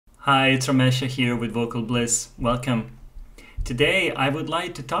Hi, it's Ramesha here with Vocal Bliss. Welcome. Today I would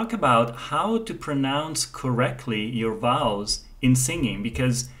like to talk about how to pronounce correctly your vowels in singing,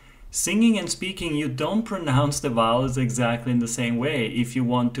 because singing and speaking, you don't pronounce the vowels exactly in the same way if you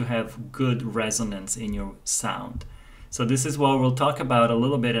want to have good resonance in your sound. So this is what we'll talk about a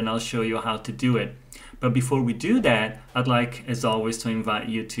little bit, and I'll show you how to do it. But before we do that, I'd like, as always, to invite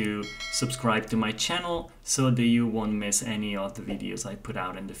you to subscribe to my channel so that you won't miss any of the videos I put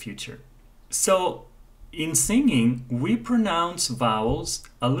out in the future. So in singing, we pronounce vowels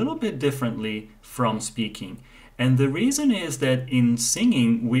a little bit differently from speaking. And the reason is that in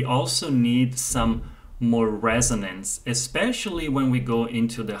singing, we also need some more resonance, especially when we go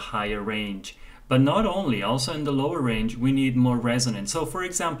into the higher range. But not only, also in the lower range, we need more resonance. So for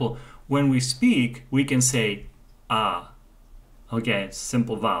example, when we speak, we can say ah. Okay, it's a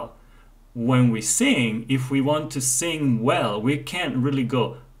simple vowel. When we sing, if we want to sing well, we can't really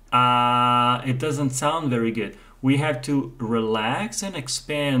go ah. It doesn't sound very good. We have to relax and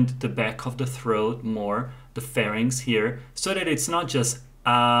expand the back of the throat more, the pharynx here, so that it's not just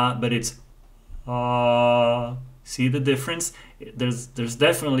ah, but it's ah. See the difference? There's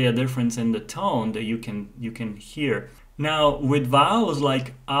definitely a difference in the tone that you can hear. Now with vowels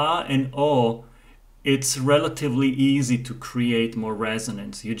like ah and o, it's relatively easy to create more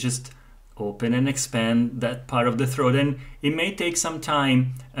resonance. You just open and expand that part of the throat, and it may take some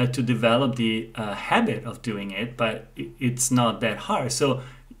time to develop the habit of doing it, but it's not that hard. So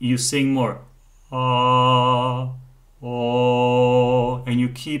you sing more ah, oh, and you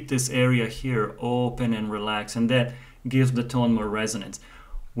keep this area here open and relaxed, and that gives the tone more resonance.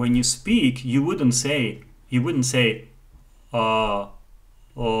 When you speak, you wouldn't say oh.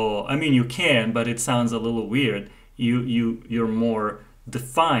 I mean, you can, but it sounds a little weird. You're more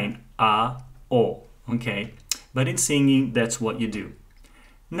defined o, okay? But in singing, that's what you do.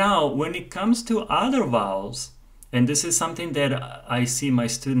 Now, when it comes to other vowels, and this is something that I see my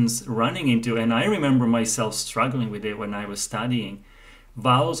students running into, and I remember myself struggling with it when I was studying,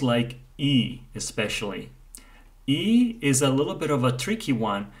 vowels like E especially. E is a little bit of a tricky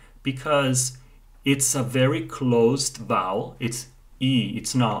one because it's a very closed vowel. It's E,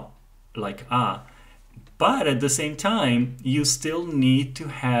 it's not like ah. But at the same time, you still need to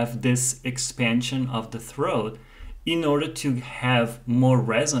have this expansion of the throat in order to have more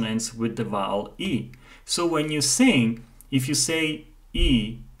resonance with the vowel E. So when you sing, if you say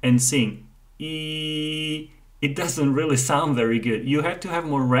E and sing E, it doesn't really sound very good. You have to have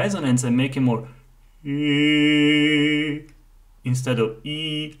more resonance and make it more E instead of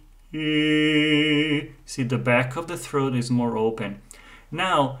E. See, the back of the throat is more open.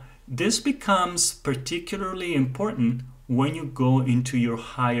 Now, this becomes particularly important when you go into your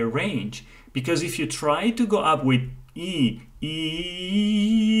higher range, because if you try to go up with E,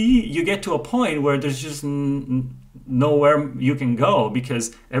 you get to a point where there's just nowhere you can go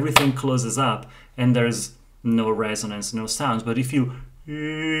because everything closes up and there's no resonance, no sounds. But if you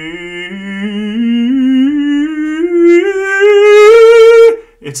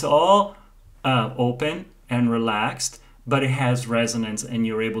it's all open and relaxed, but it has resonance and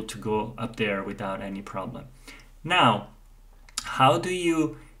you're able to go up there without any problem. Now, how do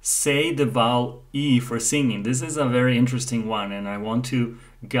you say the vowel E for singing? This is a very interesting one, and I want to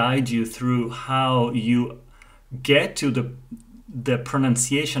guide you through how you get to the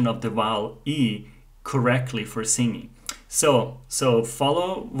pronunciation of the vowel E correctly for singing. So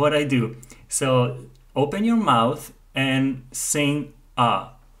follow what I do. So open your mouth and sing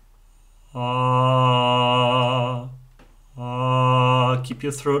ah. Ah. Keep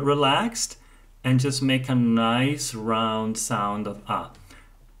your throat relaxed and just make a nice round sound of ah.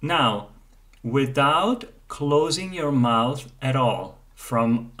 Now, without closing your mouth at all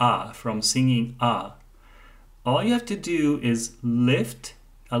from singing ah, all you have to do is lift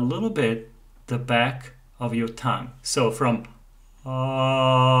a little bit the back of your tongue. So from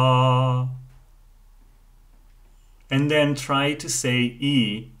ah, and then try to say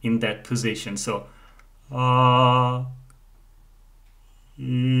E in that position. So ah,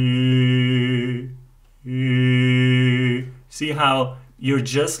 E. See how you're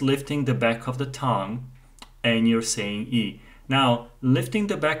just lifting the back of the tongue and you're saying E. Now, lifting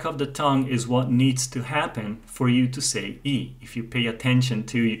the back of the tongue is what needs to happen for you to say E. If you pay attention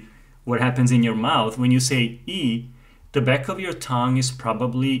to what happens in your mouth, when you say E, the back of your tongue is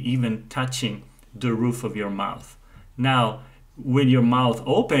probably even touching the roof of your mouth. Now, with your mouth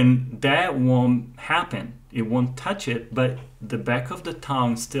open, that won't happen. It won't touch it, but the back of the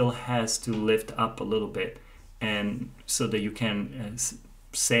tongue still has to lift up a little bit, and so that you can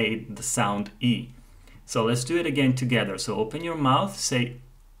say the sound E. So let's do it again together. So open your mouth, say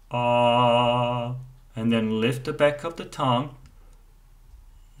ah, and then lift the back of the tongue.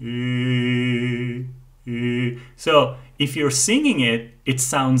 So if you're singing it, it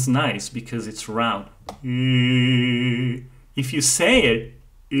sounds nice because it's round. If you say it,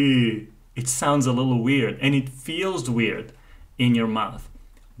 it sounds a little weird and it feels weird in your mouth.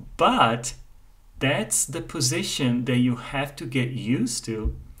 But that's the position that you have to get used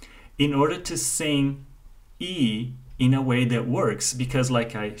to in order to sing E in a way that works. Because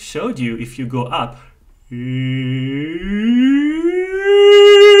like I showed you, if you go up, you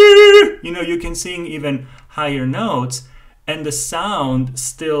know, you can sing even higher notes and the sound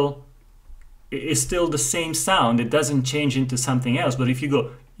still is still the same sound. It doesn't change into something else. But if you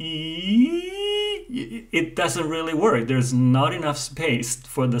go E, it doesn't really work. There's not enough space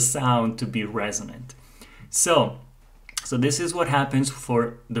for the sound to be resonant. So this is what happens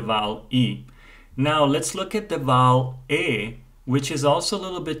for the vowel E. Now let's look at the vowel A, which is also a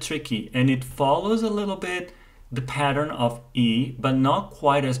little bit tricky, and it follows a little bit the pattern of E, but not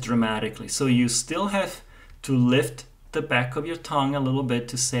quite as dramatically. So you still have to lift the back of your tongue a little bit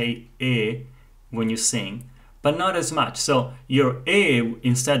to say E when you sing, but not as much. So your E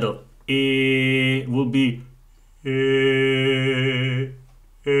instead of E will be E,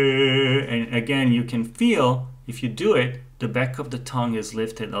 and again you can feel, if you do it, the back of the tongue is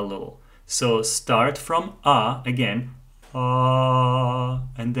lifted a little. So start from A again, ah,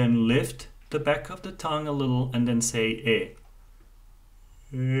 and then lift the back of the tongue a little and then say E.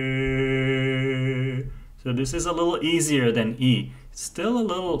 So this is a little easier than E. Still a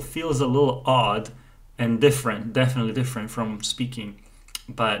little, feels a little odd and different, definitely different from speaking,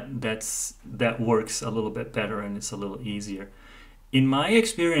 but that works a little bit better and it's a little easier. In my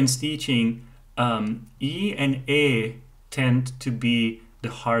experience teaching, E and A tend to be the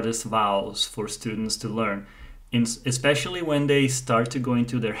hardest vowels for students to learn, especially when they start to go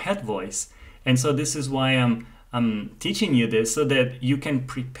into their head voice. And so this is why I'm teaching you this, so that you can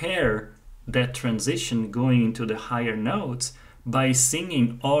prepare that transition going into the higher notes by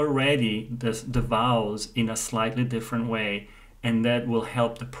singing already the vowels in a slightly different way, and that will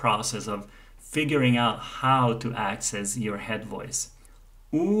help the process of figuring out how to access your head voice.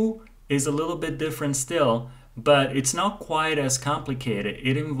 U is a little bit different still, but it's not quite as complicated.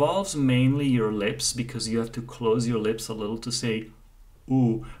 It involves mainly your lips because you have to close your lips a little to say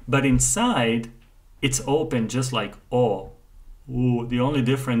U, but inside it's open just like O. U. The only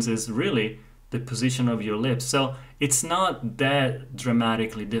difference is really the position of your lips. So it's not that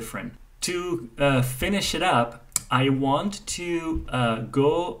dramatically different. To finish it up, I want to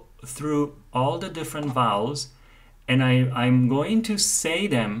go through all the different vowels, and I'm going to say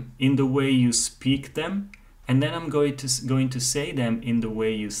them in the way you speak them, and then I'm going to say them in the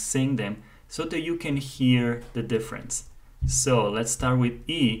way you sing them so that you can hear the difference. So let's start with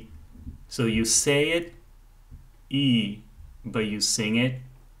E. So you say it E, but you sing it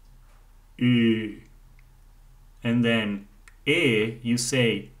E. And then E, you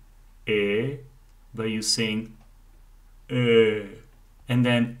say E, but you sing E. And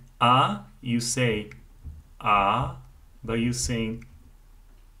then A, you say A, but you sing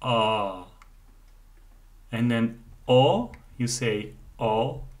A. And then O, you say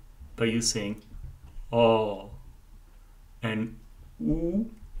O, but you sing O. And U,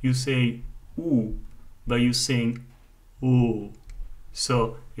 you say U, but you sing U.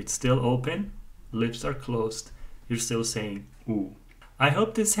 So it's still open, lips are closed, you're still saying U. I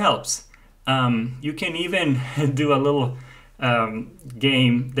hope this helps. You can even do a little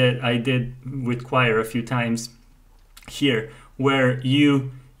game that I did with choir a few times here, where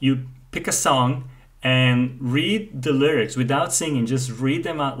you pick a song and read the lyrics without singing, just read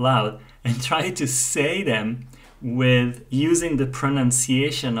them out loud and try to say them with using the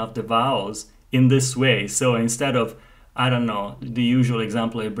pronunciation of the vowels in this way. So instead of, I don't know, the usual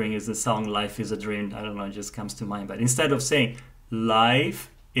example I bring is the song Life is a Dream. I don't know, it just comes to mind. But instead of saying life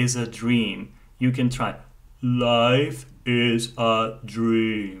is a dream, you can try life is a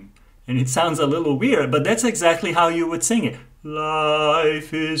dream. And it sounds a little weird, but that's exactly how you would sing it.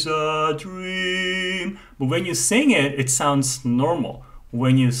 Life is a dream. But when you sing it, it sounds normal.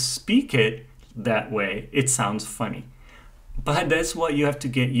 When you speak it that way, it sounds funny. But that's what you have to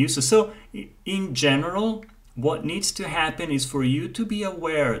get used to. So in general, what needs to happen is for you to be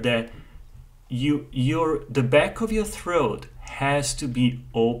aware that the back of your throat has to be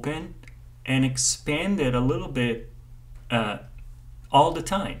open and expanded a little bit all the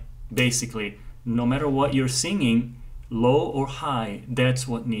time. Basically, no matter what you're singing, low or high, that's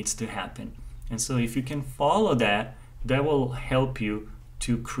what needs to happen. And so if you can follow that, that will help you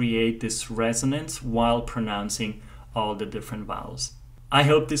to create this resonance while pronouncing all the different vowels. I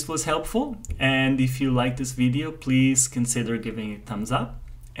hope this was helpful, and if you like this video, please consider giving it a thumbs up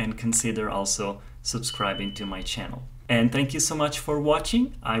and consider also subscribing to my channel. And thank you so much for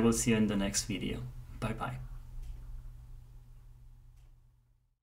watching. I will see you in the next video. Bye bye.